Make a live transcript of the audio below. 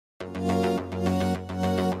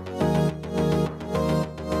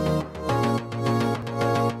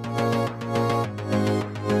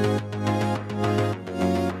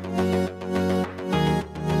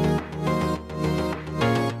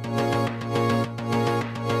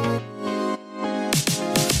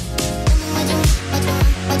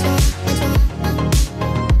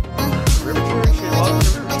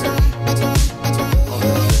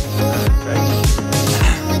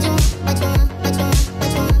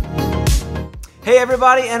Hey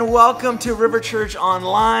everybody, and welcome to River Church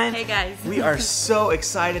Online. Hey guys. We are so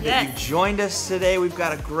excited that Yes. you joined us today. We've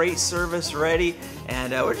got a great service ready,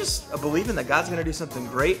 and we're just believing that God's going to do something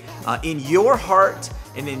great in your heart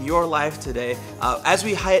and in your life today. As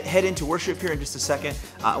we head into worship here in just a second,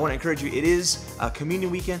 I want to encourage you, it is communion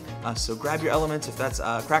weekend, so grab your elements. If that's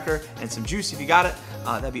a cracker and some juice, if you got it,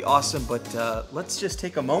 that'd be awesome. But let's just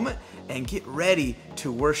take a moment and get ready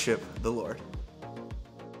to worship the Lord.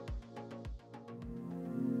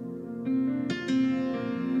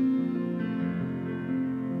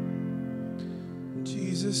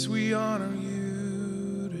 Jesus, we honor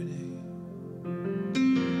you today.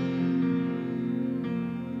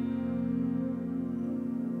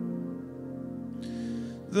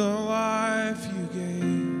 The life you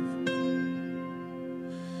gave,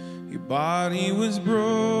 your body was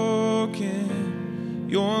broken,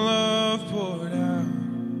 your love poured out.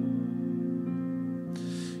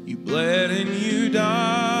 You bled and you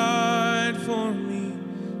died for me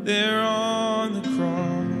there on the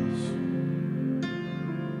cross.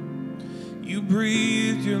 You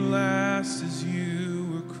breathed your last as you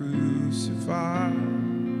were crucified.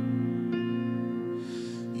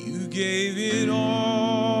 You gave it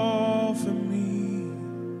all for me.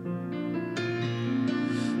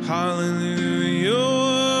 Hallelujah,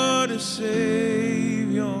 what a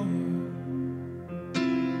Savior.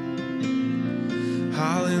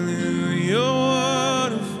 Hallelujah,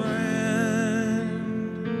 what a friend.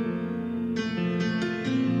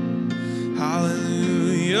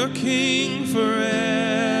 Hallelujah, King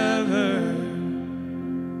forever.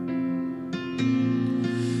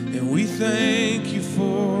 And we thank you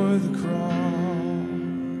for the cross.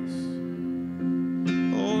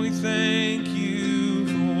 Oh, we thank you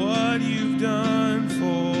for what you've done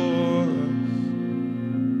for us.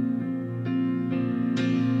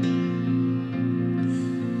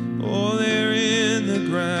 Oh, they're in the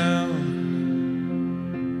ground,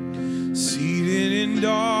 seated in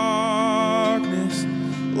darkness,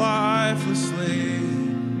 lifeless slain.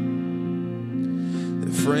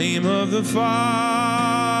 The frame of the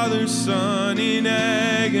Father's Son in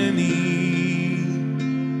agony.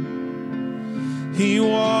 He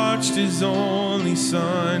watched his only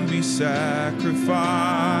Son be sacrificed.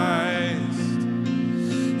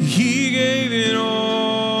 He gave it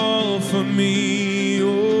all for me.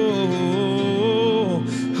 Oh,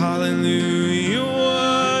 hallelujah,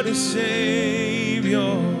 what a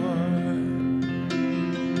Savior.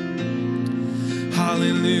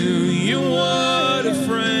 Hallelujah, what a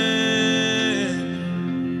friend.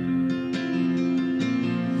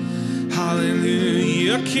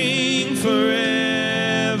 Hallelujah, King forever.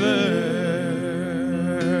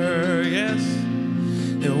 Yes,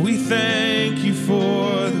 and we thank you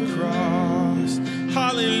for the cross.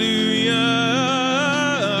 Hallelujah.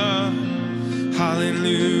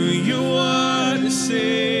 Hallelujah, what a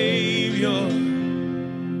Savior.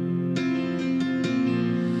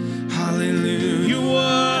 Hallelujah,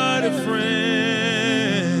 what a friend.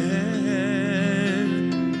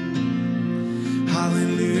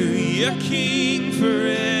 Hallelujah, King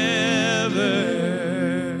forever.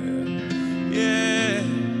 Yeah,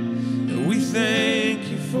 and we thank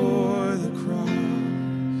you for the cross.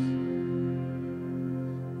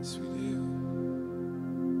 Yes, we do.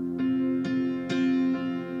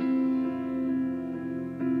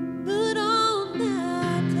 But on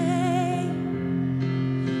that day,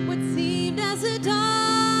 what seemed as a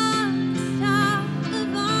darkest hour of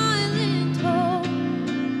violent hope,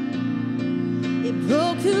 it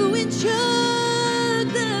broke through and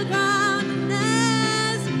shook the ground. And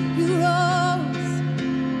as you rose,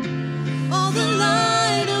 all the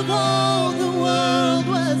light of all the world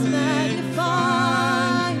was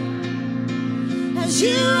magnified. As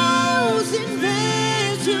you rose in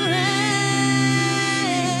victory,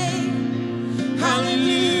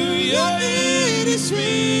 hallelujah, it is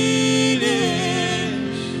finished.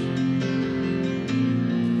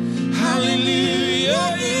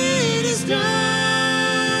 Hallelujah, it is done.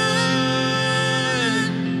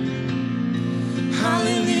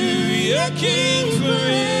 Hallelujah, King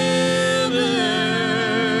forever.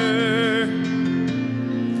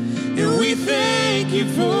 And we thank you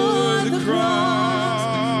for the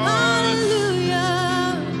cross.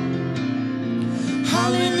 Hallelujah.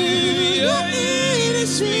 Hallelujah, it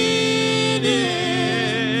is finished.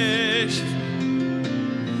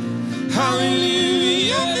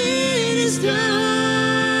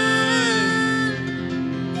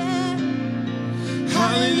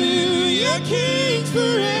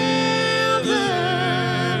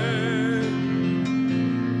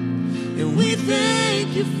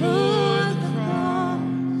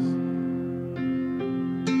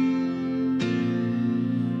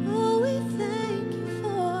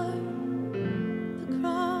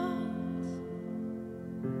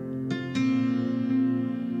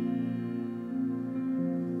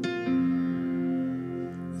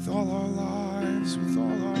 lives with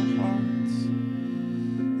all our hearts.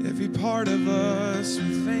 Every part of us,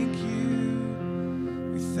 we thank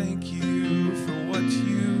you. We thank you for what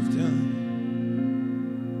you've done.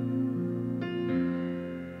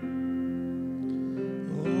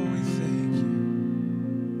 Oh, we thank you.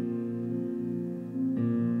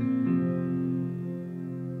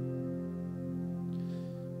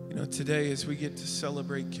 You know, today as we get to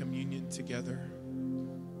celebrate communion together,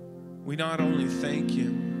 we not only thank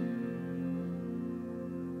him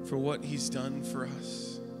for what he's done for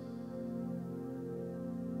us,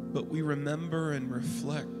 but we remember and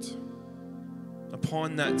reflect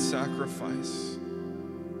upon that sacrifice,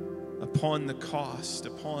 upon the cost,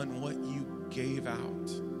 upon what you gave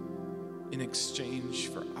out in exchange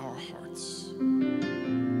for our hearts,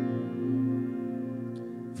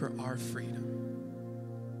 for our freedom.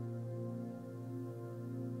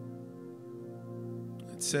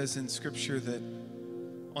 It says in Scripture that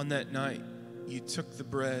on that night, you took the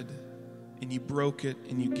bread and you broke it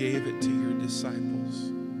and you gave it to your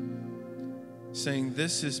disciples, saying,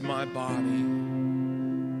 "This is my body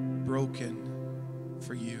broken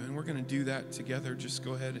for you." And we're going to do that together. Just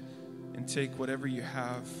go ahead and take whatever you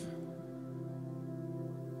have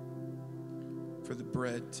for the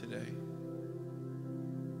bread today.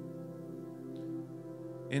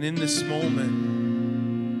 And in this moment,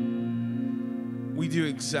 we do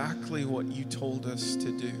exactly what you told us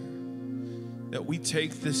to do. That we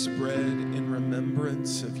take this bread in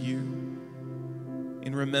remembrance of you,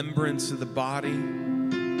 in remembrance of the body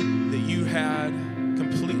that you had,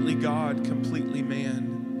 completely God, completely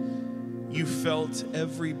man. You felt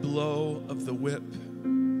every blow of the whip,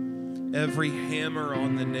 every hammer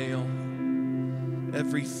on the nail,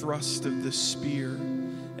 every thrust of the spear,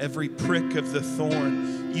 every prick of the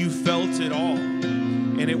thorn. You felt it all.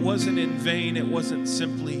 And it wasn't in vain. It wasn't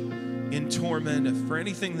simply in torment for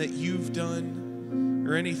anything that you've done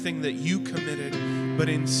or anything that you committed, but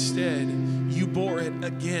instead you bore it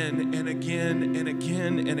again and again and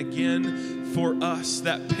again and again for us.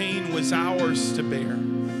 That pain was ours to bear.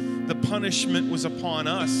 The punishment was upon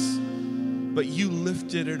us, but you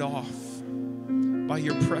lifted it off by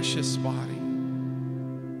your precious body,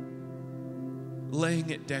 laying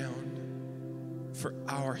it down for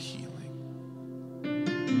our healing.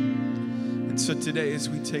 And so today, as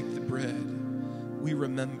we take the bread, we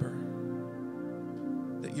remember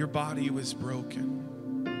that your body was broken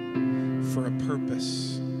for a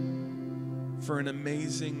purpose, for an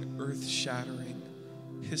amazing, earth-shattering,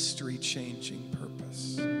 history-changing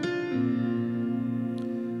purpose.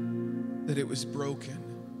 That it was broken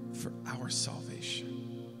for our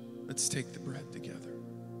salvation. Let's take the bread together.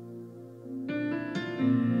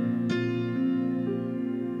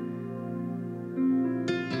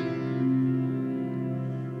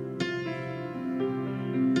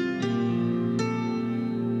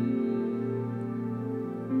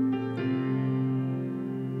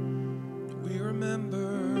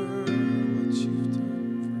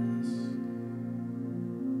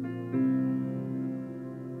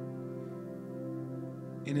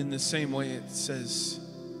 And in the same way, it says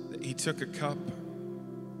that he took a cup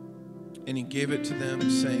and he gave it to them,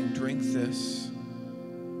 saying, "Drink this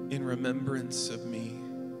in remembrance of me.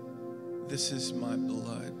 This is my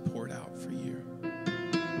blood poured out for you."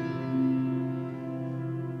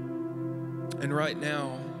 And right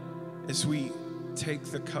now, as we take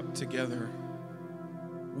the cup together,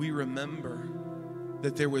 we remember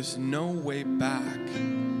that there was no way back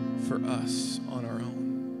for us on our own.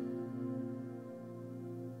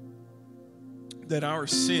 That our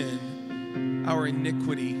sin, our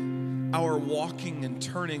iniquity, our walking and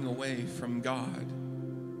turning away from God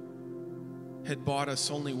had bought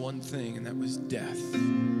us only one thing, and that was death.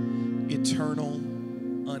 Eternal,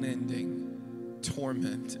 unending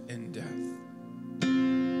torment and death.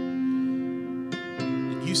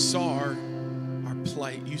 And you saw our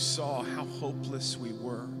plight. You saw how hopeless we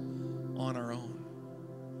were on our own.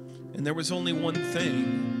 And there was only one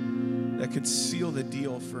thing that could seal the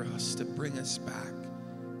deal for us to bring us back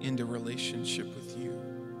into relationship with you.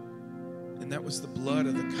 And that was the blood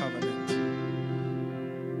of the covenant.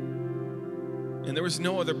 And there was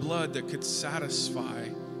no other blood that could satisfy.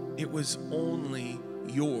 It was only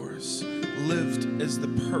yours, lived as the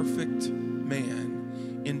perfect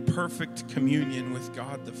man in perfect communion with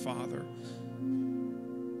God the Father.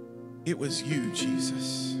 It was you,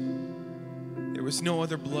 Jesus. There was no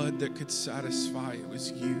other blood that could satisfy. It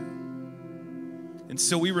was you. And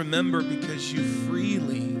so we remember because you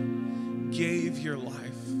freely gave your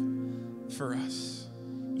life for us.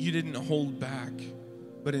 You didn't hold back,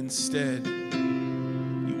 but instead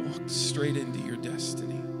you walked straight into your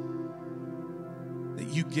destiny. That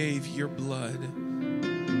you gave your blood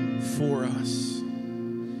for us.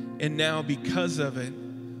 And now because of it,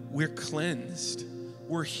 we're cleansed,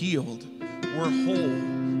 we're healed, we're whole,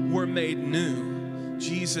 we're made new.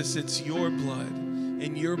 Jesus, it's your blood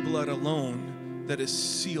and your blood alone that has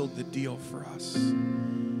sealed the deal for us,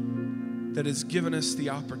 that has given us the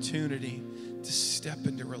opportunity to step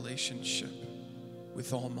into relationship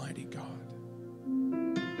with Almighty God.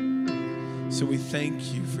 So we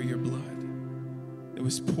thank you for your blood that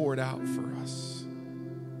was poured out for us.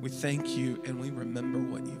 We thank you and we remember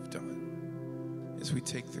what you've done as we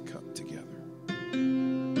take the cup together.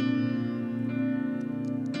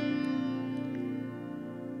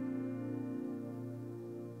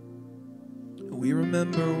 We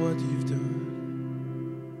remember what you've done.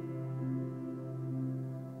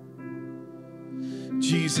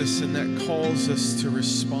 Jesus, and that calls us to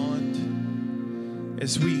respond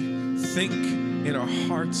as we think in our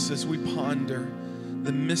hearts, as we ponder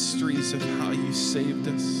the mysteries of how you saved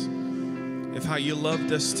us, of how you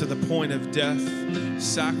loved us to the point of death,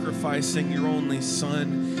 sacrificing your only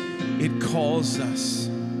Son. It calls us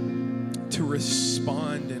to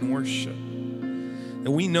respond in worship.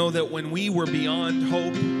 And we know that when we were beyond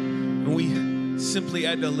hope, and we simply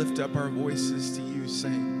had to lift up our voices to you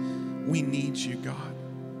saying, we need you, God.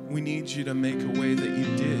 We need you to make a way that you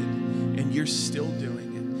did, and you're still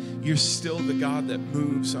doing it. You're still the God that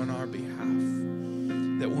moves on our behalf.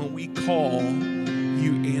 That when we call,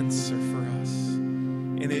 you answer for us.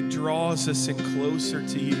 And it draws us in closer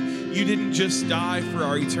to you. You didn't just die for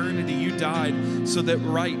our eternity. You died so that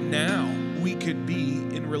right now we could be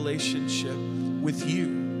in relationship with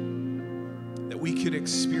you. That we could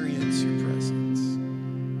experience your presence.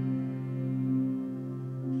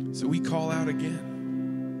 So we call out again.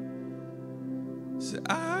 So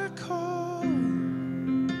I call,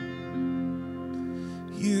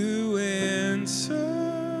 you answer.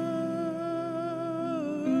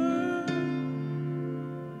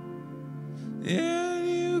 And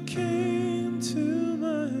you came to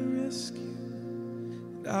my rescue.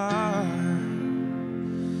 And I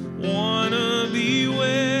wanna be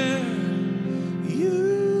where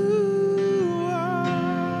you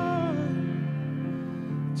are.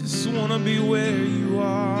 Just wanna be where you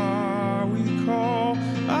are. We call,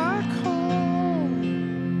 I call,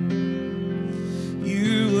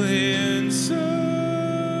 you answer.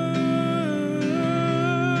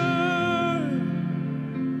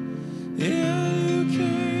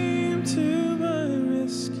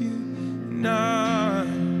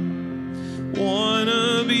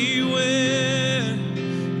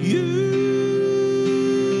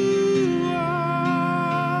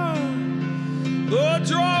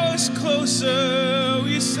 Closer,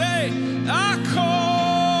 we say, I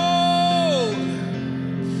call,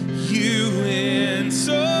 you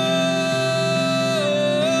answered,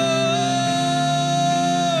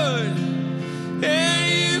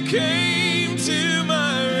 and you came to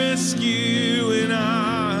my rescue, and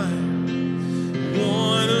I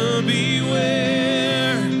wanna be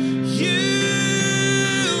where you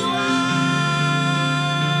are.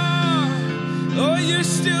 Oh, you're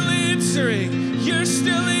still answering, you're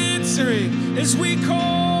still answering as we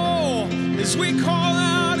call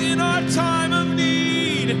out in our time of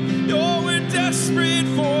need. Oh, we're desperate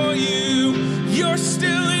for you. You're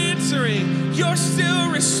still answering. You're still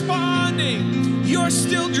responding. You're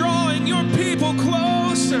still drawing your people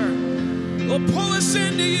closer. Oh, pull us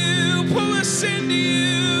into you. Pull us into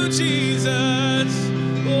you, Jesus.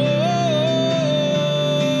 Oh,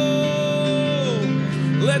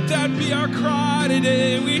 let that be our cry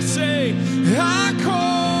today. We say, I call,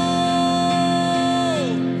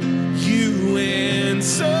 you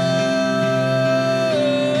answer,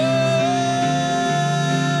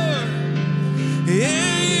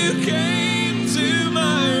 and you came to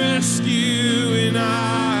my rescue, and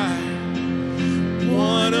I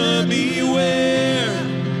wanna be where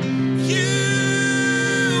you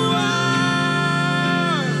are.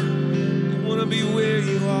 I wanna be where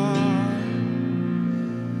you are.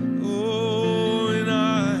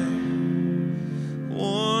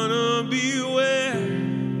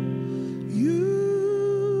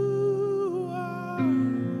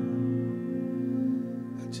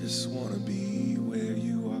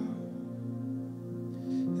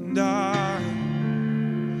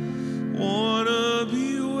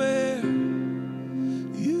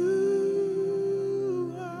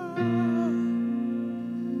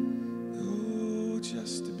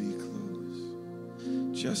 Just to be close,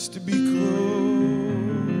 just to be close.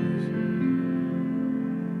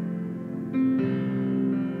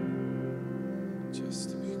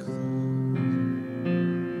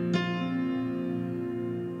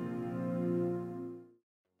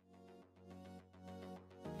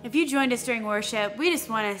 If you joined us during worship, we just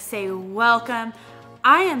want to say welcome.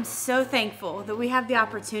 I am so thankful that we have the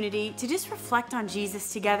opportunity to just reflect on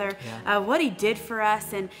Jesus together, what he did for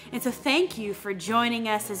us. And so thank you for joining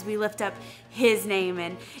us as we lift up his name.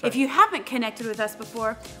 And if you haven't connected with us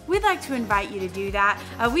before, we'd like to invite you to do that.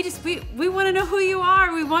 We want to know who you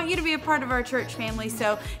are. We want you to be a part of our church family.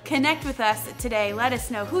 So connect with us today. Let us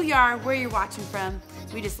know who you are, where you're watching from.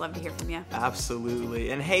 We just love to hear from you.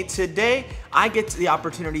 Absolutely. And hey, today I get the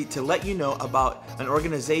opportunity to let you know about an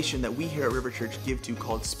organization that we here at River Church give to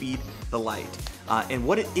called Speed the Light. And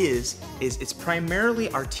what it is it's primarily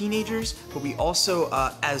our teenagers, but we also,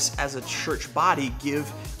 as a church body,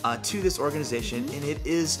 give to this organization, and it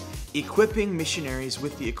is equipping missionaries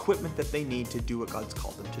with the equipment that they need to do what God's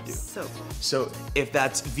called them to do. So cool. So if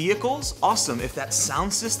that's vehicles, awesome. If that's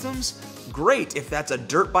sound systems, great. If that's a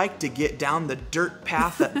dirt bike to get down the dirt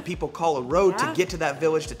path that people call a road to get to that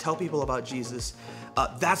village to tell people about Jesus,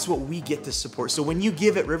 that's what we get to support. So when you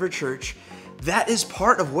give at River Church, that is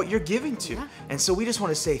part of what you're giving to. And so we just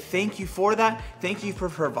want to say thank you for that. Thank you for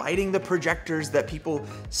providing the projectors that people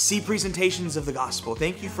see presentations of the gospel.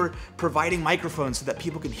 Thank you for providing microphones so that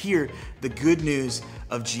people can hear the good news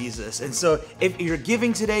of Jesus. And so if you're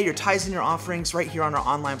giving today, your tithes and your offerings right here on our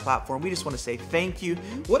online platform, we just want to say thank you.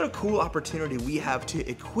 What a cool opportunity we have to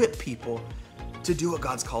equip people to do what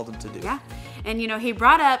God's called them to do. Yeah. And he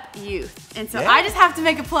brought up youth. And so I just have to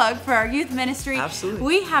make a plug for our youth ministry. Absolutely.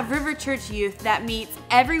 We have River Church Youth that meets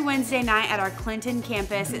every Wednesday night at our Clinton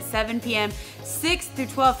campus at 7 p.m., 6th through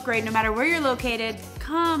 12th grade. No matter where you're located,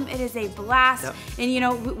 come. It is a blast. Yep.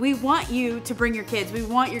 And we want you to bring your kids. We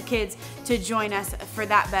want your kids to join us for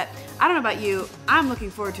that. But I don't know about you. I'm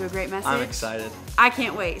looking forward to a great message. I'm excited. I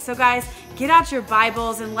can't wait. So guys, get out your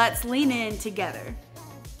Bibles and let's lean in together.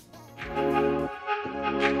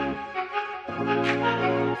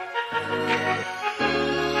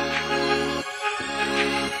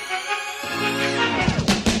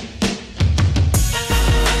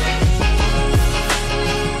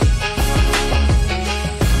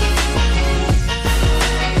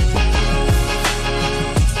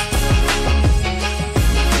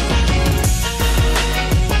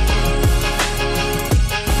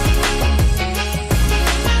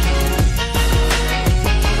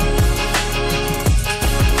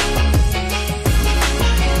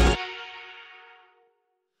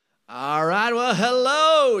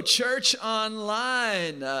 Church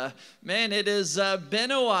Online. Man, it has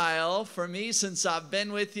been a while for me since I've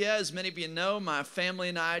been with you. As many of you know, my family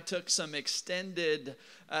and I took some extended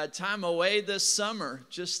time away this summer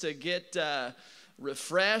just to get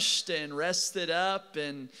refreshed and rested up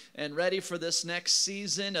and ready for this next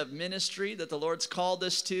season of ministry that the Lord's called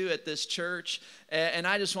us to at this church. And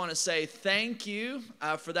I just want to say thank you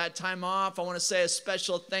for that time off. I want to say a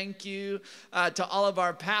special thank you to all of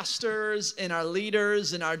our pastors and our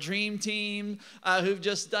leaders and our dream team who've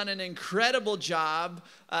just done an incredible job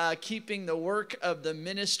keeping the work of the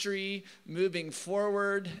ministry moving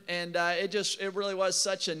forward. And it really was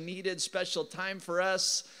such a needed special time for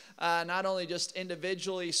us. Not only just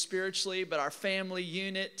individually, spiritually, but our family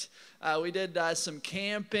unit. We did some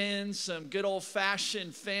camping, some good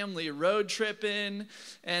old-fashioned family road tripping,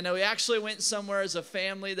 and we actually went somewhere as a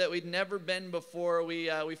family that we'd never been before.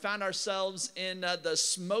 We found ourselves in the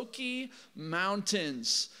Smoky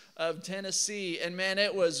Mountains of Tennessee, and man,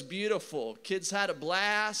 it was beautiful. Kids had a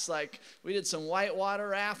blast. Like, we did some whitewater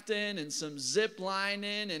rafting and some zip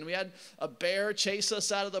lining, and we had a bear chase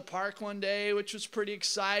us out of the park one day, which was pretty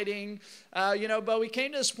exciting. But we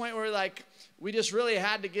came to this point where we just really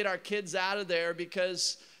had to get our kids out of there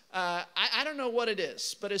because I don't know what it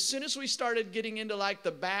is, but as soon as we started getting into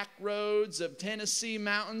the back roads of Tennessee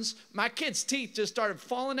mountains, my kids' teeth just started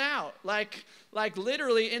falling out. Like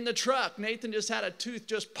literally in the truck, Nathan just had a tooth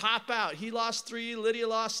just pop out. He lost 3, Lydia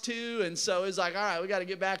lost 2, and so it was like, all right, we got to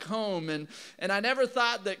get back home. And I never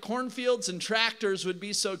thought that cornfields and tractors would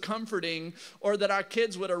be so comforting or that our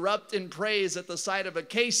kids would erupt in praise at the sight of a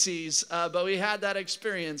Casey's, but we had that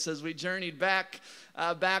experience as we journeyed back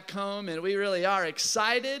home, and we really are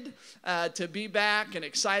excited to be back and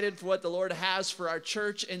excited for what the Lord has for our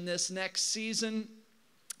church in this next season.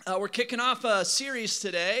 We're kicking off a series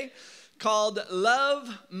today called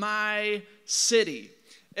Love My City.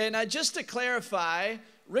 And just to clarify,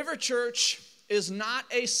 River Church is not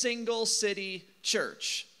a single city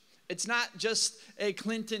church. It's not just a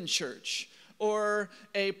Clinton church or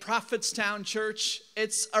a Prophetstown church.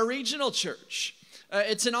 It's a regional church.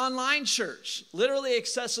 It's an online church, literally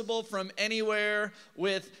accessible from anywhere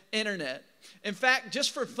with internet. In fact,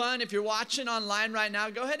 just for fun, if you're watching online right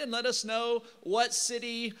now, go ahead and let us know what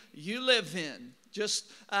city you live in.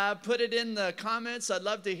 Just put it in the comments. I'd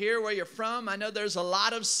love to hear where you're from. I know there's a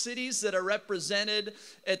lot of cities that are represented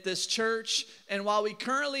at this church. And while we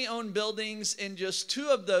currently own buildings in just 2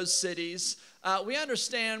 of those cities, we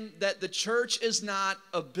understand that the church is not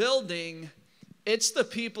a building, it's the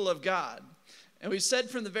people of God. And we said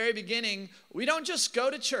from the very beginning, we don't just go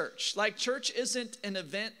to church. Like, church isn't an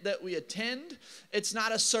event that we attend. It's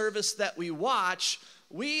not a service that we watch.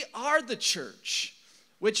 We are the church,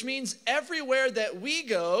 which means everywhere that we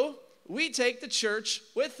go, we take the church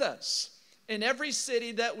with us. In every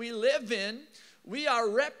city that we live in, we are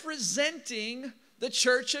representing the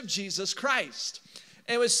church of Jesus Christ.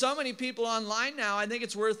 And with so many people online now, I think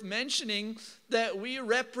it's worth mentioning that we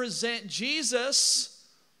represent Jesus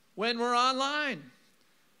when we're online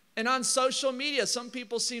and on social media. Some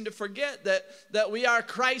people seem to forget that we are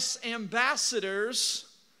Christ's ambassadors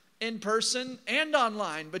in person and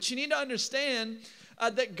online. But you need to understand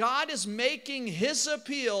that God is making his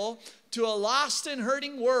appeal to a lost and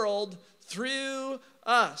hurting world through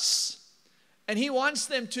us. And he wants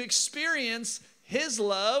them to experience his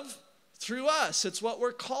love through us. It's what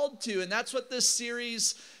we're called to, and that's what this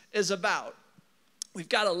series is about. We've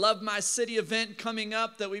got a Love My City event coming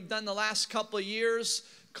up that we've done the last couple of years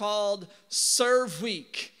called Serve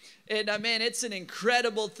Week. And man, it's an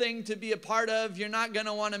incredible thing to be a part of. You're not going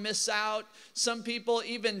to want to miss out. Some people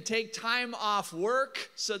even take time off work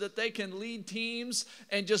so that they can lead teams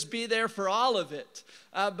and just be there for all of it.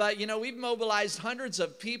 But you know, we've mobilized hundreds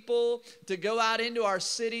of people to go out into our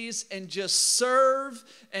cities and just serve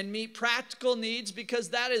and meet practical needs,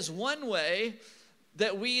 because that is one way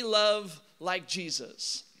that we love like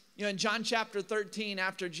Jesus. You know, in John chapter 13,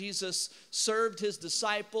 after Jesus served his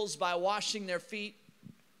disciples by washing their feet,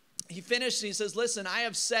 he finished and he says, listen, I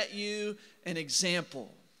have set you an example.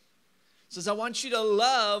 He says, I want you to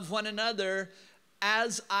love one another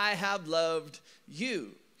as I have loved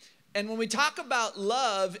you. And when we talk about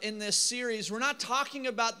love in this series, we're not talking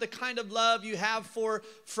about the kind of love you have for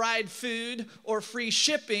fried food or free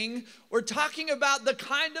shipping. We're talking about the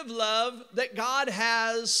kind of love that God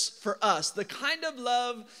has for us, the kind of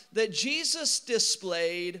love that Jesus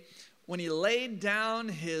displayed when he laid down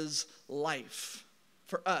his life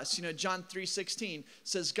for us. You know, John 3:16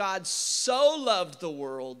 says, God so loved the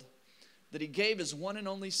world that he gave his one and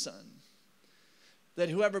only Son, that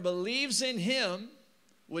whoever believes in him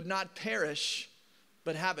would not perish,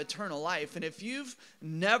 but have eternal life. And if you've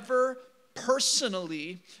never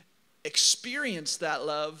personally experienced that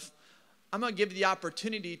love, I'm going to give you the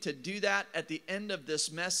opportunity to do that at the end of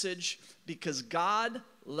this message, because God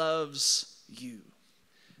loves you.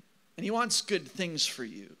 And he wants good things for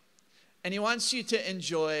you. And he wants you to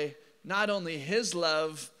enjoy not only his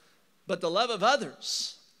love, but the love of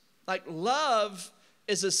others. Like, love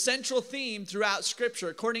is a central theme throughout Scripture.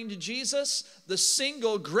 According to Jesus, the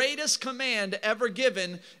single greatest command ever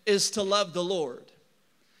given is to love the Lord.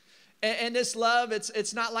 And this love,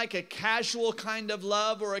 it's not like a casual kind of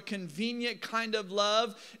love or a convenient kind of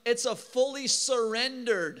love. It's a fully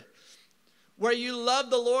surrendered, where you love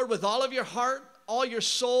the Lord with all of your heart, all your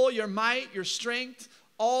soul, your might, your strength,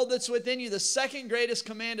 all that's within you. The second greatest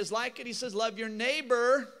command is like it. He says, love your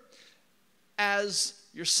neighbor as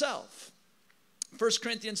yourself. 1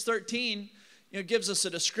 Corinthians 13, gives us a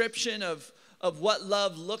description of what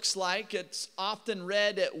love looks like. It's often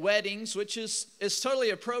read at weddings, which is totally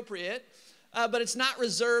appropriate, but it's not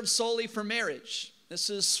reserved solely for marriage. This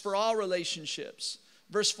is for all relationships.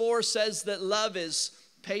 Verse 4 says that love is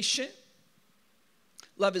patient,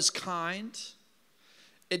 love is kind,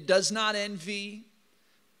 it does not envy,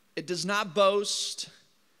 it does not boast,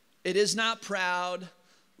 it is not proud,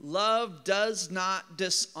 love does not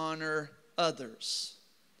dishonor others.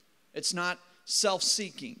 It's not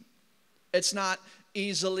self-seeking. It's not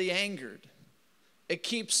easily angered. It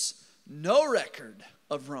keeps no record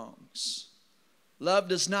of wrongs. Love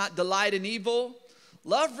does not delight in evil.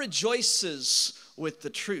 Love rejoices with the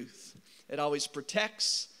truth. It always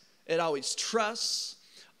protects. It always trusts,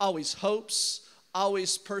 always hopes,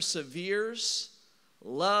 always perseveres.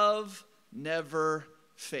 Love never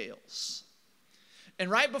fails. And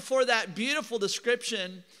right before that beautiful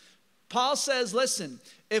description, Paul says, listen,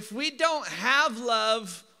 if we don't have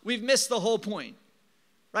love, we've missed the whole point.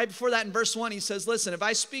 Right before that in verse 1, he says, listen, if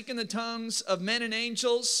I speak in the tongues of men and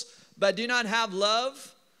angels, but do not have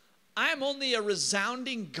love, I am only a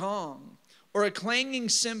resounding gong or a clanging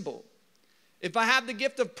cymbal. If I have the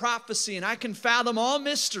gift of prophecy and I can fathom all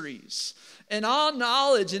mysteries and all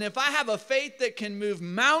knowledge, and if I have a faith that can move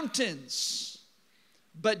mountains,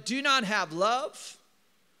 but do not have love,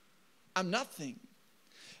 I'm nothing.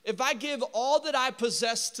 if I give all that I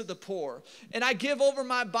possess to the poor, and I give over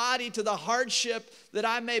my body to the hardship that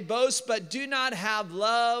I may boast, but do not have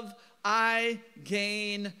love, I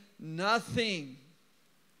gain nothing.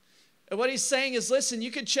 And what he's saying is, listen,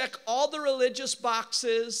 you can check all the religious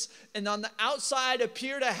boxes and on the outside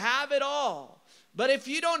appear to have it all. But if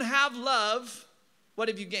you don't have love, what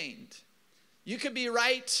have you gained? You could be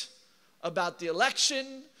right about the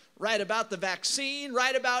election, right about the vaccine,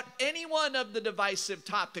 right about any one of the divisive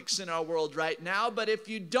topics in our world right now. But if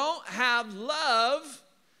you don't have love,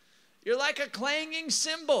 you're like a clanging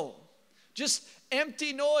cymbal, just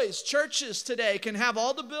empty noise. Churches today can have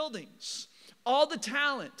all the buildings, all the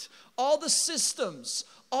talent, all the systems,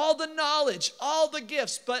 all the knowledge, all the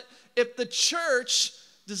gifts. But if the church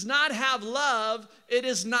does not have love, it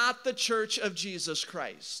is not the church of Jesus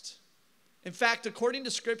Christ. In fact, according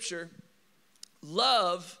to Scripture,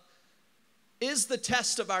 love is the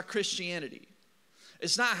test of our Christianity.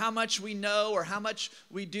 It's not how much we know or how much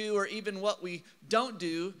we do or even what we don't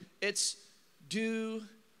do. It's, do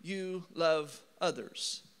you love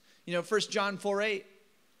others? You know, 1 John 4:8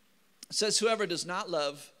 says, whoever does not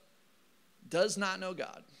love does not know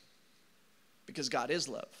God, because God is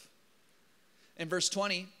love. In verse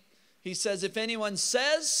 20, he says, if anyone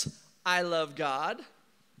says, I love God,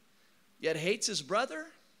 yet hates his brother,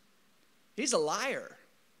 he's a liar.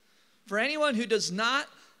 For anyone who does not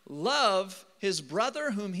love his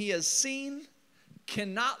brother whom he has seen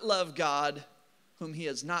cannot love God whom he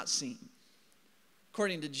has not seen.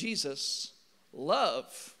 According to Jesus,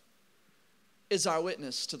 love is our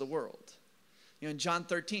witness to the world. You know, in John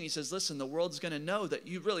 13, he says, listen, the world's going to know that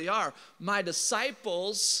you really are my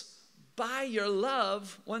disciples by your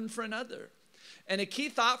love one for another. And a key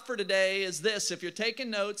thought for today is this. If you're taking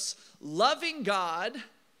notes, loving God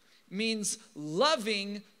means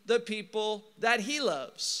loving the people that he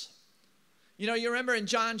loves. You know, you remember in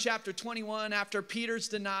John chapter 21, after Peter's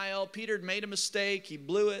denial, Peter had made a mistake. He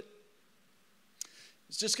blew it.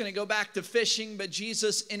 He's just going to go back to fishing, but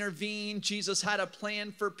Jesus intervened. Jesus had a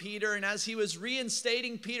plan for Peter. And as he was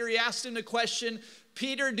reinstating Peter, he asked him the question,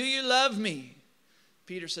 Peter, do you love me?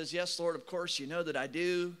 Peter says, yes, Lord, of course, you know that I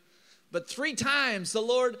do. But 3 times the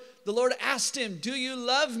Lord asked him, do you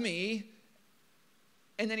love me?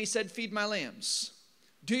 And then he said, feed my lambs.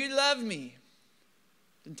 Do you love me?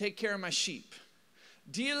 Then take care of my sheep.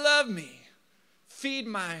 Do you love me? Feed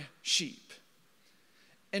my sheep.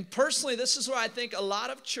 And personally, this is where I think a lot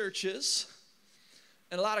of churches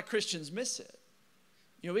and a lot of Christians miss it.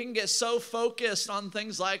 You know, we can get so focused on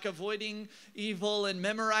things like avoiding evil and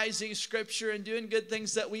memorizing scripture and doing good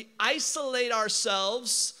things that we isolate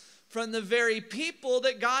ourselves from the very people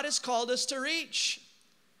that God has called us to reach.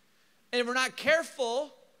 And if we're not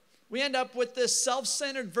careful, we end up with this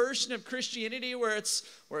self-centered version of Christianity where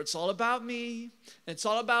it's all about me. It's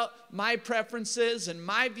all about my preferences and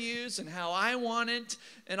my views and how I want it.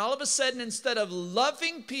 And all of a sudden, instead of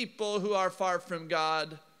loving people who are far from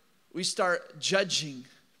God, we start judging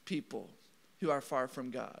people who are far from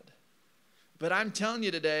God. But I'm telling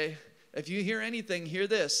you today, if you hear anything, hear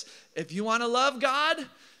this. If you want to love God,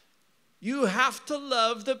 you have to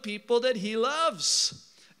love the people that he loves.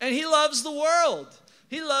 And he loves the world.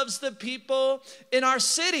 He loves the people in our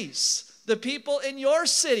cities, the people in your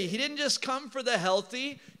city. He didn't just come for the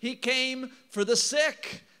healthy. He came for the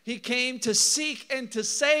sick. He came to seek and to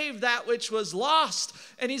save that which was lost.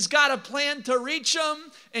 And he's got a plan to reach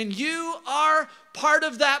them. And you are part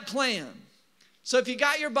of that plan. So if you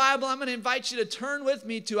got your Bible, I'm going to invite you to turn with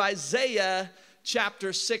me to Isaiah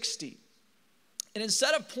chapter 60. And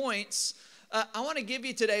instead of points, I want to give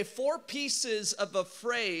you today 4 pieces of a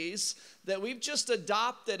phrase that we've just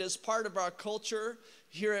adopted as part of our culture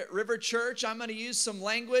here at River Church. I'm going to use some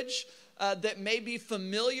language that may be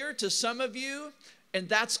familiar to some of you, and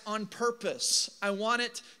that's on purpose. I want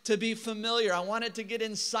it to be familiar. I want it to get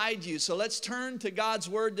inside you. So let's turn to God's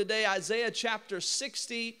word today. Isaiah chapter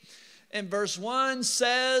 60 and verse 1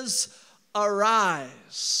 says,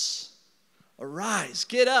 arise, arise,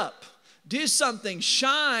 get up, do something,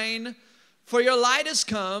 shine, for your light has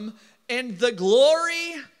come, and the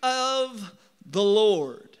glory of the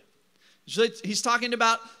Lord. He's talking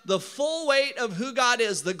about the full weight of who God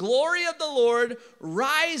is. The glory of the Lord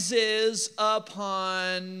rises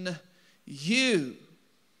upon you.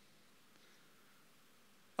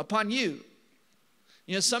 Upon you.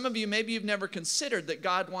 You know, some of you, maybe you've never considered that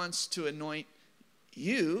God wants to anoint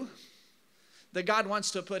you, that God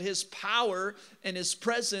wants to put his power and his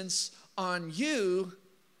presence on you,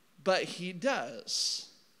 but he does.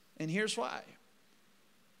 And here's why. It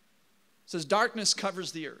says, darkness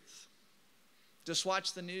covers the earth. Just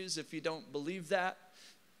watch the news if you don't believe that.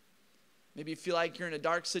 Maybe you feel like you're in a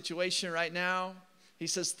dark situation right now. He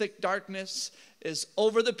says thick darkness is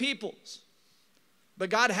over the peoples. But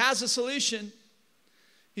God has a solution.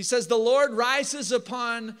 He says the Lord rises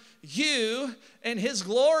upon you and his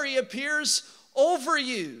glory appears over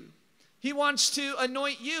you. He wants to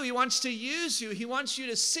anoint you. He wants to use you. He wants you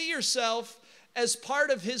to see yourself as part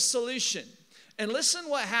of his solution. And listen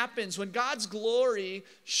what happens when God's glory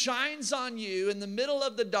shines on you in the middle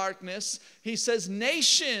of the darkness. He says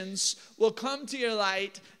nations will come to your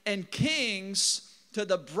light and kings to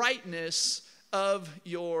the brightness of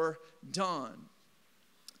your dawn.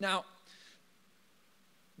 Now,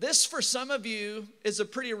 this for some of you is a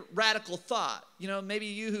pretty radical thought. You know, maybe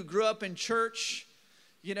you who grew up in church,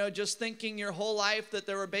 you know, just thinking your whole life that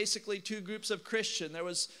there were basically two groups of Christian. There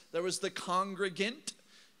was the congregant,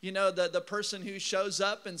 you know, the person who shows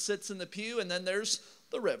up and sits in the pew, and then there's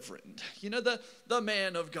the reverend, you know, the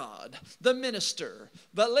man of God, the minister.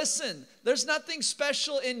 But listen, there's nothing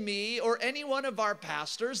special in me or any one of our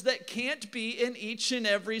pastors that can't be in each and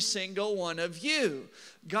every single one of you.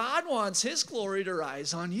 God wants his glory to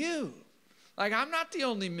rise on you. Like, I'm not the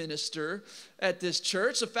only minister at this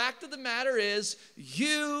church. The fact of the matter is,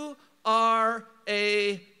 you are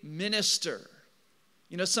a minister.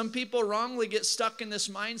 You know, some people wrongly get stuck in this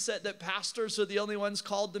mindset that pastors are the only ones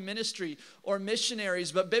called to ministry or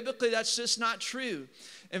missionaries, but biblically that's just not true.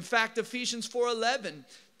 In fact, Ephesians 4:11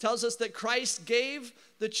 tells us that Christ gave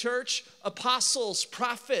the church apostles,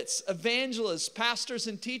 prophets, evangelists, pastors,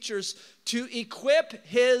 and teachers to equip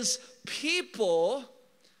his people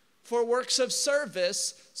for works of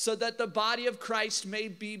service so that the body of Christ may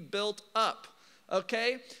be built up.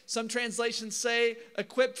 Okay? Some translations say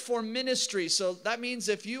equipped for ministry. So that means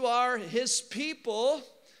if you are his people,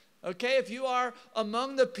 okay, if you are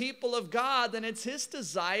among the people of God, then it's his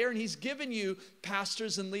desire, and he's given you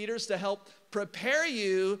pastors and leaders to help prepare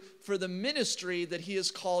you for the ministry that he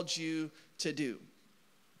has called you to do.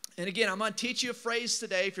 And again, I'm going to teach you a phrase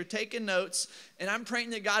today if you're taking notes, and I'm praying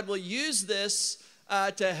that God will use this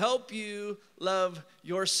to help you love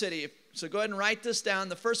your city. So go ahead and write this down.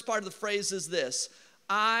 The first part of the phrase is this: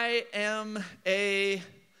 I am a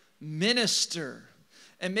minister.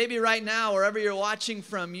 And maybe right now, wherever you're watching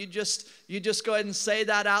from, you just go ahead and say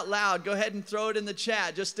that out loud. Go ahead and throw it in the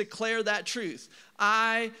chat. Just declare that truth.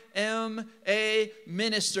 I am a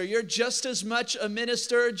minister. You're just as much a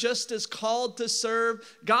minister, just as called to serve.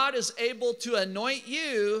 God is able to anoint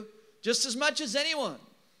you just as much as anyone.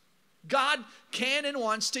 God can and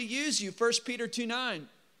wants to use you. 1 Peter 2:9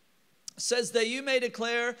 says that you may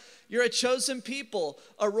declare you're a chosen people,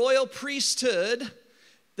 a royal priesthood,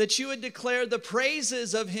 that you would declare the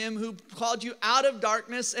praises of him who called you out of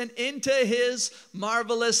darkness and into his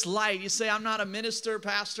marvelous light. You say, I'm not a minister,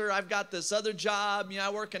 pastor. I've got this other job. You know, I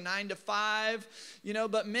work a 9 to 5. You know,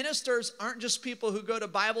 but ministers aren't just people who go to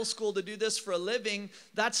Bible school to do this for a living.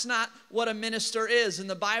 That's not what a minister is. In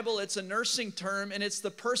the Bible, it's a nursing term, and it's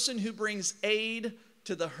the person who brings aid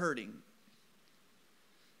to the hurting.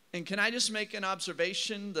 And can I just make an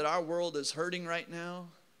observation that our world is hurting right now?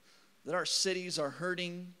 That our cities are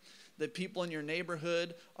hurting, that people in your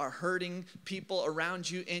neighborhood are hurting, people around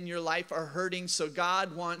you in your life are hurting. So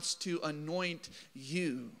God wants to anoint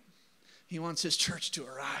you. He wants his church to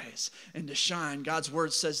arise and to shine. God's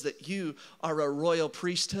word says that you are a royal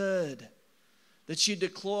priesthood, that you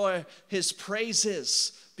declare his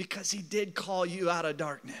praises because he did call you out of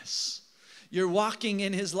darkness. You're walking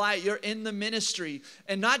in his light. You're in the ministry.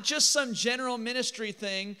 And not just some general ministry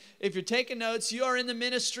thing. If you're taking notes, you are in the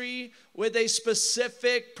ministry with a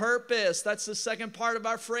specific purpose. That's the second part of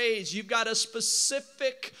our phrase. You've got a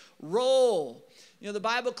specific role. You know, the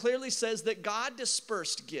Bible clearly says that God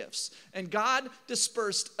dispersed gifts and God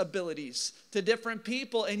dispersed abilities to different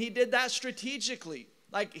people. And he did that strategically.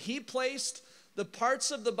 Like, he placed the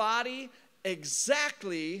parts of the body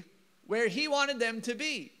exactly where he wanted them to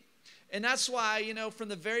be. And that's why, you know, from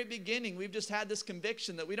the very beginning, we've just had this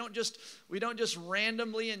conviction that we don't just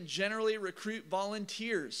randomly and generally recruit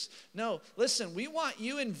volunteers. No, listen, we want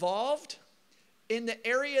you involved in the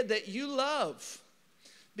area that you love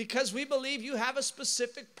because we believe you have a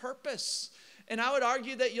specific purpose. And I would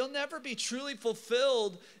argue that you'll never be truly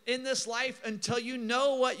fulfilled in this life until you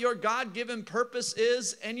know what your God-given purpose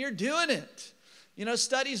is and you're doing it. You know,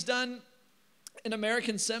 studies done in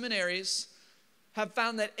American seminaries have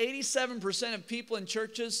found that 87% of people in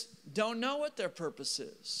churches don't know what their purpose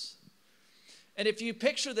is. And if you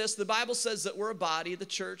picture this, the Bible says that we're a body, the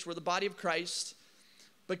church, we're the body of Christ.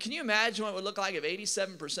 But can you imagine what it would look like if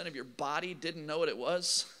 87% of your body didn't know what it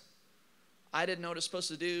was? I didn't know what it's supposed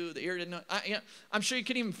to do. The ear didn't know. I'm sure you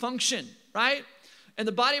couldn't even function, right? And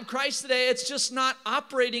the body of Christ today, it's just not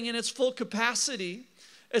operating in its full capacity.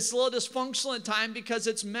 It's a little dysfunctional at times because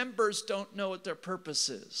its members don't know what their purpose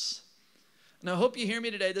is. And I hope you hear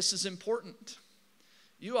me today. This is important.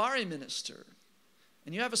 You are a minister,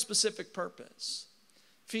 and you have a specific purpose.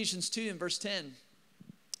 Ephesians 2 and verse 10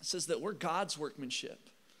 says that we're God's workmanship,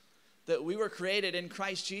 that we were created in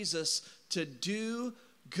Christ Jesus to do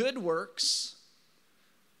good works,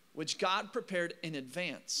 which God prepared in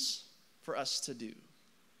advance for us to do.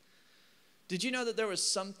 Did you know that there was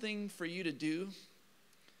something for you to do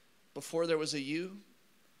before there was a you?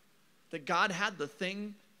 That God had the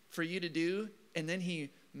thing for you to do, and then he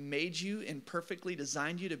made you and perfectly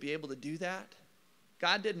designed you to be able to do that?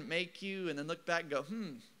 God didn't make you and then look back and go,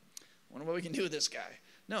 wonder what we can do with this guy.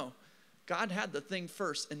 No, God had the thing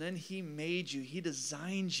first, and then he made you. He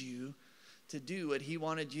designed you to do what he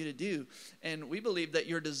wanted you to do. And we believe that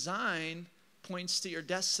your design points to your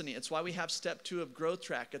destiny. It's why we have step 2 of Growth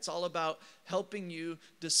Track. It's all about helping you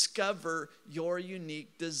discover your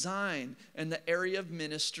unique design and the area of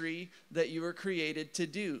ministry that you were created to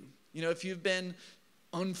do. You know, if you've been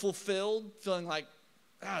unfulfilled, feeling like,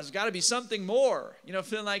 there's got to be something more,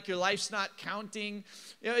 feeling like your life's not counting,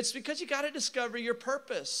 it's because you got to discover your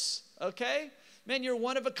purpose, okay? Man, you're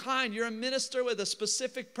one of a kind. You're a minister with a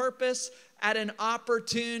specific purpose at an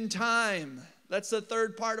opportune time. That's the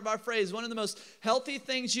third part of our phrase. One of the most healthy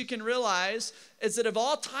things you can realize is that of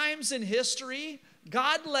all times in history,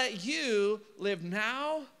 God let you live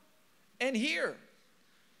now and here.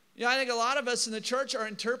 I think a lot of us in the church are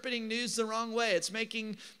interpreting news the wrong way.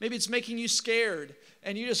 Maybe it's making you scared,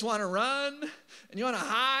 and you just want to run, and you want to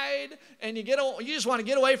hide, and you just want to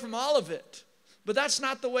get away from all of it. But that's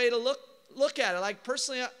not the way to look at it. Like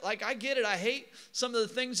personally, I get it. I hate some of the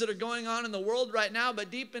things that are going on in the world right now,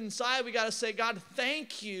 but deep inside we got to say, God,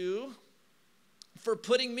 thank you for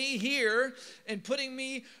putting me here and putting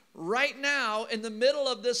me right now in the middle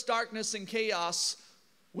of this darkness and chaos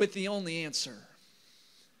with the only answer.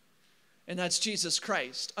 And that's Jesus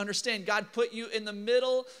Christ. Understand, God put you in the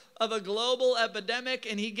middle of a global epidemic,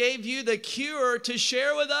 and he gave you the cure to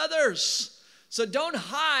share with others. So don't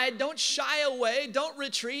hide, don't shy away, don't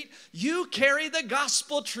retreat. You carry the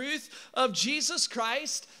gospel truth of Jesus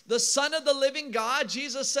Christ, the Son of the living God.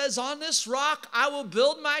 Jesus says, on this rock I will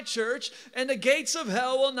build my church, and the gates of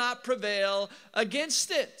hell will not prevail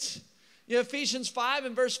against it. Ephesians 5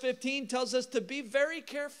 and verse 15 tells us to be very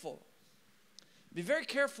careful. Be very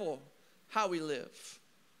careful how we live.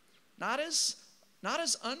 Not as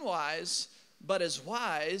unwise, but as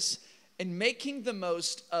wise, in making the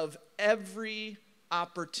most of every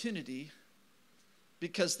opportunity,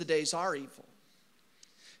 because the days are evil.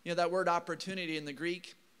 That word opportunity in the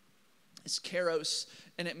Greek is kairos,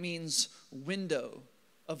 and it means window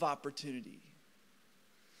of opportunity.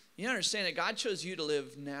 You understand that God chose you to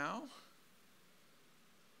live now,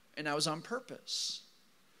 and that was on purpose.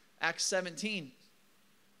 Acts 17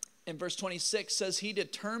 in verse 26 says he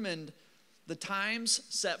determined the times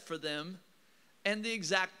set for them and the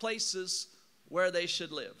exact places where they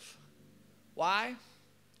should live. Why?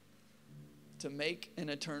 To make an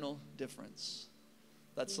eternal difference.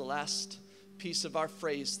 That's the last piece of our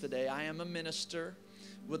phrase today. I am a minister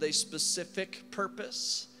with a specific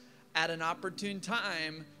purpose at an opportune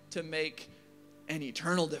time to make an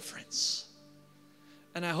eternal difference.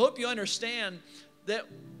 And I hope you understand that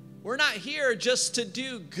we're not here just to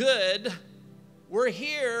do good. We're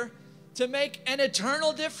here to make an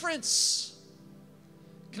eternal difference.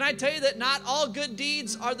 Can I tell you that not all good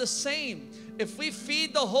deeds are the same? If we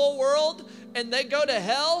feed the whole world and they go to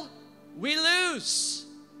hell, we lose.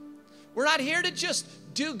 We're not here to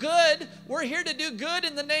just do good. We're here to do good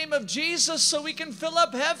in the name of Jesus so we can fill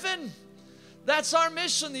up heaven. That's our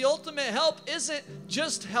mission. The ultimate help isn't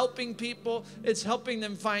just helping people, it's helping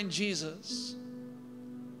them find Jesus.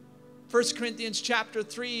 1 Corinthians chapter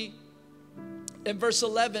 3 and verse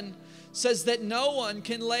 11 says that no one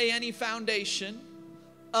can lay any foundation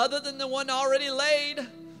other than the one already laid,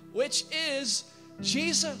 which is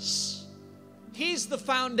Jesus. He's the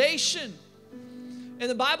foundation. And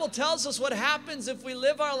the Bible tells us what happens if we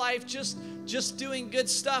live our life just doing good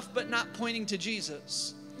stuff but not pointing to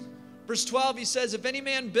Jesus. Verse 12, he says, if any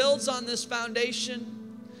man builds on this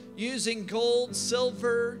foundation using gold,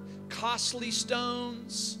 silver, costly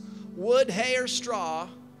stones, wood, hay, or straw,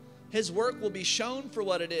 his work will be shown for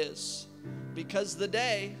what it is, because the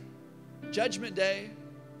day, judgment day,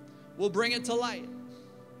 will bring it to light.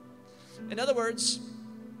 In other words,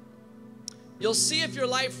 you'll see if your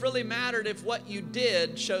life really mattered if what you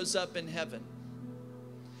did shows up in heaven.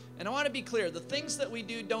 And I want to be clear, the things that we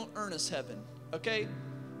do don't earn us heaven, okay?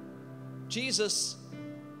 Jesus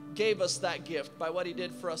gave us that gift by what he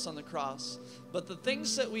did for us on the cross. But the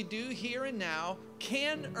things that we do here and now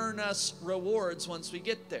can earn us rewards once we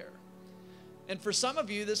get there. And for some of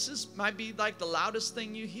you, might be like the loudest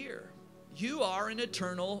thing you hear. You are an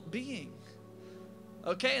eternal being.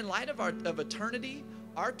 Okay, in light of eternity,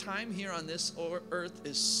 our time here on this earth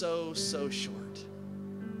is so short.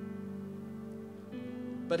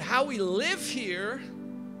 But how we live here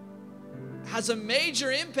has a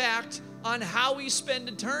major impact on how we spend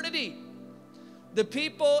eternity. The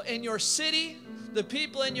people in your city, the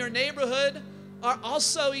people in your neighborhood are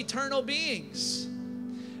also eternal beings.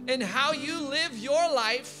 And how you live your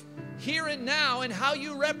life here and now and how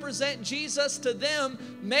you represent Jesus to them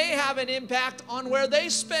may have an impact on where they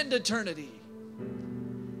spend eternity.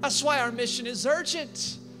 That's why our mission is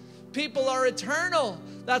urgent. People are eternal.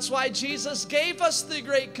 That's why Jesus gave us the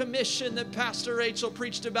Great Commission that Pastor Rachel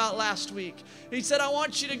preached about last week. He said, I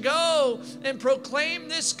want you to go and proclaim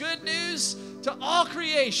this good news to all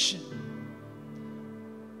creation.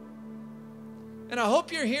 And I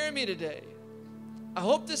hope you're hearing me today. I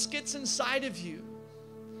hope this gets inside of you.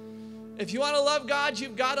 If you want to love God,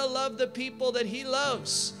 you've got to love the people that he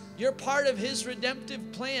loves. You're part of his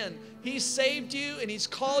redemptive plan. He saved you and he's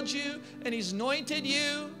called you and he's anointed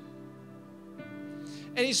you.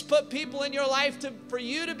 And he's put people in your life for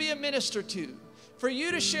you to be a minister to, for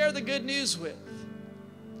you to share the good news with.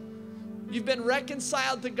 You've been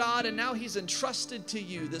reconciled to God, and now he's entrusted to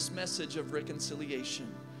you this message of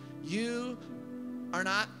reconciliation. You are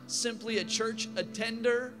not simply a church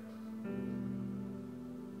attender.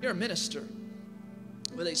 You're a minister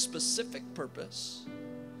with a specific purpose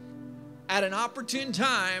at an opportune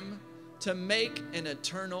time to make an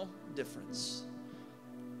eternal difference.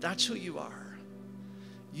 That's who you are.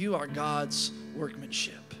 You are God's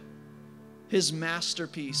workmanship, his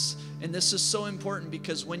masterpiece. And this is so important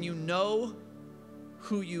because when you know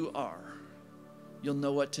who you are, you'll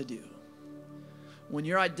know what to do. When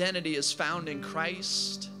your identity is found in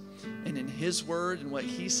Christ and in his word and what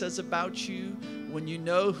he says about you, when you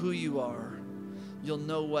know who you are, you'll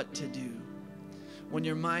know what to do. When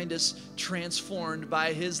your mind is transformed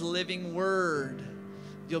by his living word,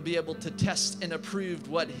 you'll be able to test and approve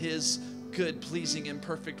what his good, pleasing, and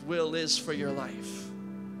perfect will is for your life.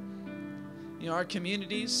 You know, our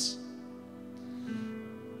communities,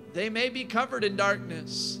 they may be covered in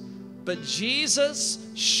darkness, but Jesus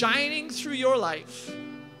shining through your life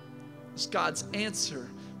is God's answer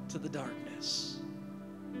to the darkness.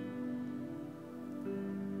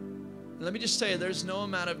 And let me just tell you, there's no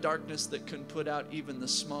amount of darkness that can put out even the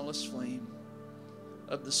smallest flame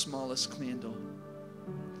of the smallest candle.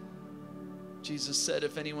 Jesus said,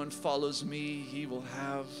 if anyone follows me, he will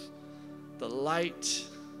have the light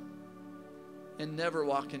and never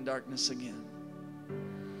walk in darkness again.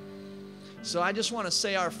 So I just want to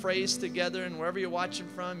say our phrase together, and wherever you're watching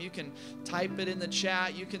from, you can type it in the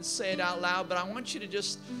chat, you can say it out loud, but I want you to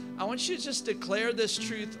just declare this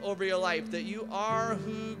truth over your life, that you are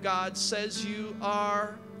who God says you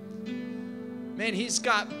are. Man, he's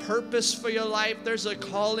got purpose for your life. There's a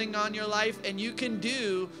calling on your life, and you can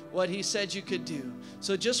do what he said you could do.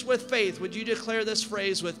 So just with faith, would you declare this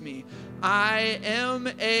phrase with me? I am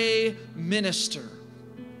a minister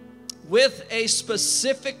with a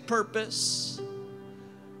specific purpose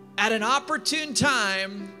at an opportune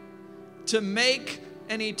time to make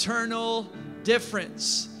an eternal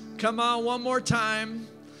difference. Come on, one more time.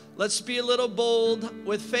 Let's be a little bold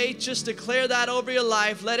with faith. Just declare that over your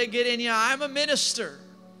life. Let it get in you. I'm a minister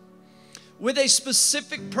with a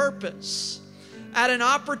specific purpose at an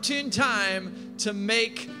opportune time to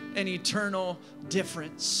make an eternal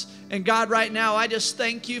difference. And God, right now, I just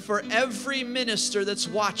thank you for every minister that's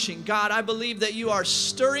watching. God, I believe that you are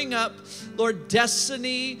stirring up, Lord,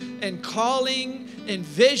 destiny and calling and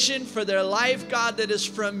vision for their life, God, that is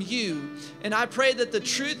from you. And I pray that the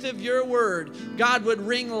truth of your word, God, would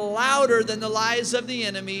ring louder than the lies of the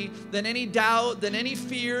enemy, than any doubt, than any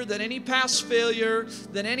fear, than any past failure,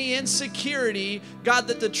 than any insecurity. God,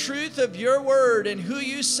 that the truth of your word and who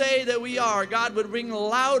you say that we are, God, would ring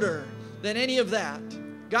louder than any of that.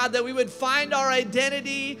 God, that we would find our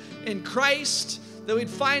identity in Christ, that we'd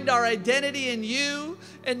find our identity in you,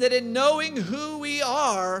 and that in knowing who we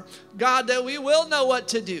are, God, that we will know what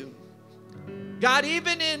to do. God,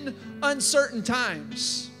 even in uncertain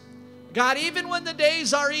times, God, even when the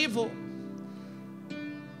days are evil,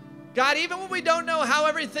 God, even when we don't know how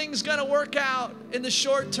everything's going to work out in the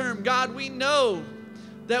short term, God, we know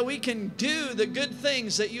that we can do the good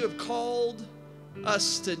things that you have called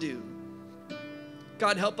us to do.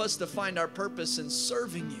 God, help us to find our purpose in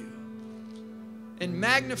serving you and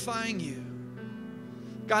magnifying you.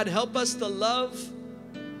 God, help us to love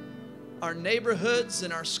our neighborhoods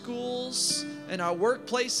and our schools and our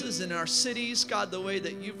workplaces and our cities, God, the way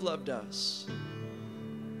that you've loved us.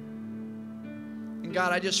 And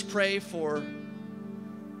God, I just pray for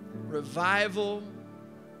revival,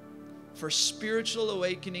 for spiritual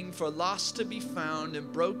awakening, for lost to be found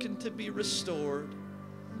and broken to be restored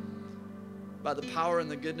by the power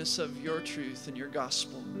and the goodness of your truth and your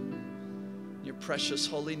gospel. In your precious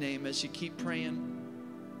holy name, as you keep praying.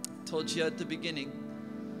 I told you at the beginning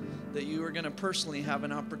that you were going to personally have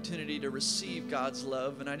an opportunity to receive God's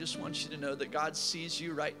love, and I just want you to know that God sees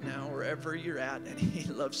you right now wherever you're at, and He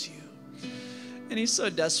loves you. And He so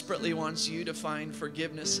desperately wants you to find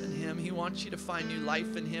forgiveness in Him. He wants you to find new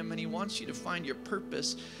life in Him, and He wants you to find your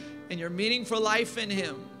purpose and your meaningful life in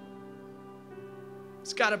Him.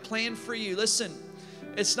 He's got a plan for you. Listen,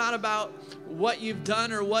 it's not about what you've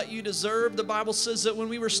done or what you deserve. The Bible says that when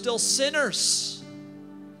we were still sinners,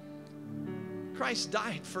 Christ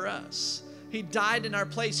died for us. He died in our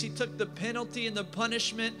place. He took the penalty and the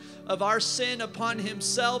punishment of our sin upon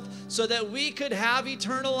Himself so that we could have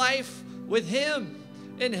eternal life with Him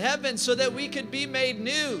in heaven, so that we could be made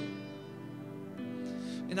new.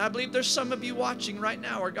 And I believe there's some of you watching right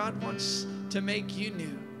now where God wants to make you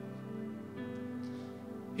new.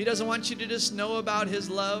 He doesn't want you to just know about His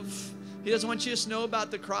love. He doesn't want you to just know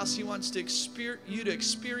about the cross. He wants you to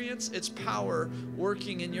experience its power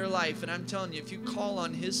working in your life. And I'm telling you, if you call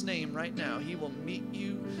on His name right now, He will meet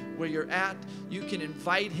you where you're at. You can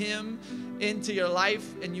invite Him into your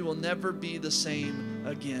life, and you will never be the same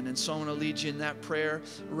again. And so I want to lead you in that prayer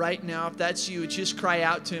right now. If that's you, just cry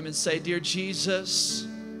out to Him and say, "Dear Jesus,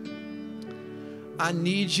 I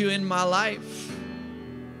need you in my life.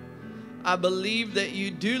 I believe that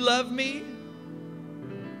you do love me.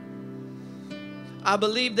 I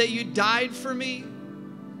believe that you died for me.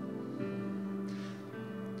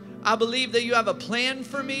 I believe that you have a plan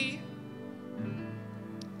for me.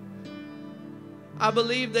 I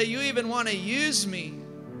believe that you even want to use me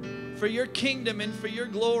for your kingdom and for your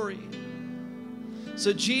glory.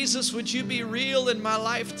 So Jesus, would you be real in my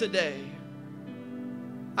life today?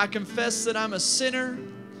 I confess that I'm a sinner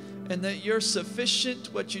and that you're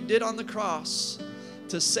sufficient, what you did on the cross,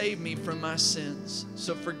 to save me from my sins.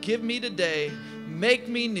 So forgive me today, make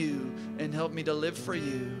me new, and help me to live for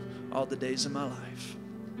you all the days of my life.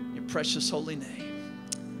 In your precious holy name,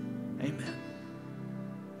 amen.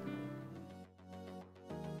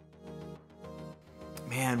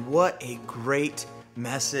 Man, what a great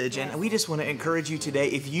message. And we just want to encourage you today,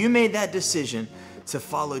 if you made that decision to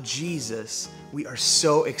follow Jesus, we are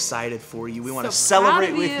so excited for you. We want to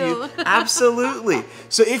celebrate with you. Absolutely.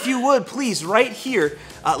 So if you would, please, right here,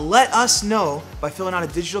 let us know by filling out a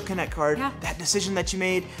digital connect card, that decision that you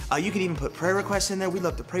made. You can even put prayer requests in there. We'd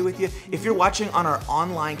love to pray with you. If you're watching on our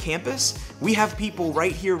online campus, we have people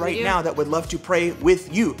right here, right now that would love to pray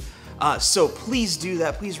with you. So please do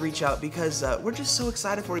that. Please reach out, because we're just so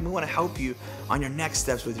excited for you. We want to help you on your next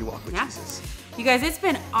steps with your walk with Jesus. You guys, it's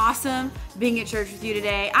been awesome being at church with you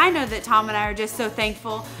today. I know that Tom and I are just so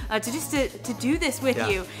thankful to do this with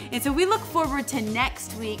you. And so we look forward to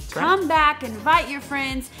next week. Come back, invite your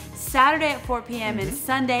friends, Saturday at 4 p.m. and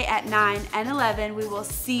Sunday at 9 and 11. We will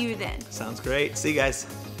see you then. Sounds great. See you guys.